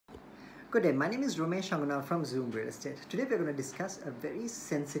Good day, my name is Romesh Angunawela from Zoom Real Estate. Today we're going to discuss a very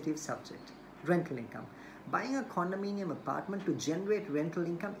sensitive subject, rental income. Buying a condominium apartment to generate rental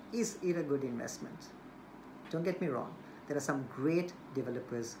income, is it a good investment? Don't get me wrong, there are some great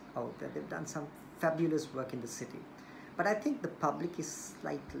developers out there. They've done some fabulous work in the city. But I think the public is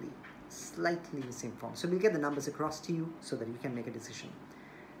slightly misinformed. So we'll get the numbers across to you so that you can make a decision.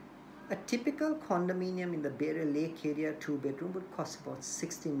 A typical condominium in the Barrier Lake area, 2-bedroom, would cost about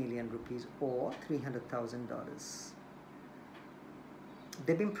 60 million rupees or $300,000.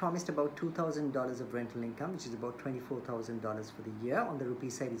 They've been promised about $2,000 of rental income, which is about $24,000 for the year. On the rupee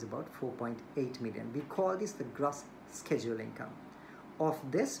side is about 4.8 million. We call this the gross schedule income. Of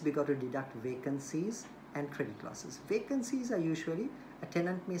this, we got to deduct vacancies and credit losses. Vacancies are usually a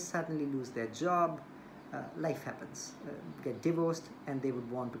tenant may suddenly lose their job, life happens, get divorced, and they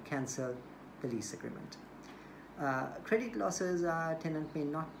would want to cancel the lease agreement. Credit losses are tenant may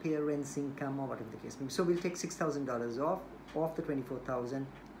not pay rents income or whatever the case may be. So we'll take $6,000 off the 24,000,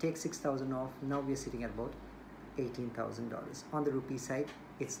 take 6,000 off. Now we're sitting at about $18,000. On the rupee side,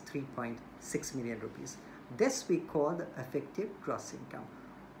 it's 3.6 million rupees. This we call the effective gross income.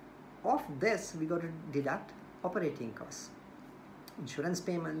 Of this, we got to deduct operating costs. Insurance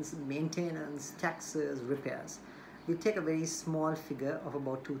payments, maintenance, taxes, repairs. We take a very small figure of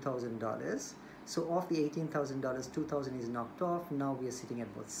about $2,000. So of the $18,000, $2,000 is knocked off. Now we are sitting at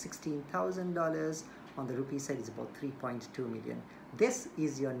about $16,000. On the rupee side is about 3.2 million. This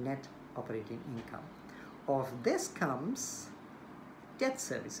is your net operating income. Of this comes debt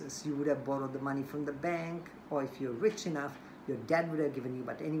services. You would have borrowed the money from the bank, or if you're rich enough, your dad would have given you,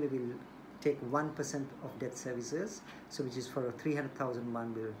 but anyway, we'll take 1% of debt services, so which is for a 300,000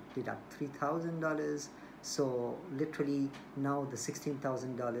 one, we'll deduct $3,000. So literally now the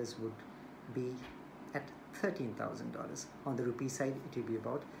 $16,000 would be at $13,000. On the rupee side, it will be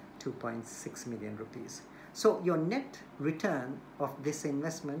about 2.6 million rupees. So your net return of this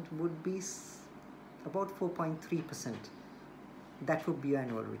investment would be about 4.3%. That would be your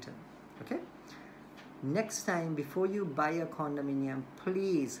annual return. Okay. Next time, before you buy a condominium,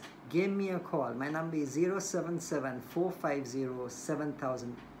 please give me a call. My number is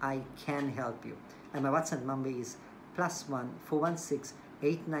 077-450-7000. I can help you. And my WhatsApp number is +1 416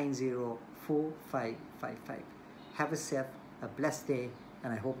 890 4555. Have a blessed day,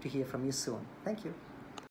 and I hope to hear from you soon. Thank you.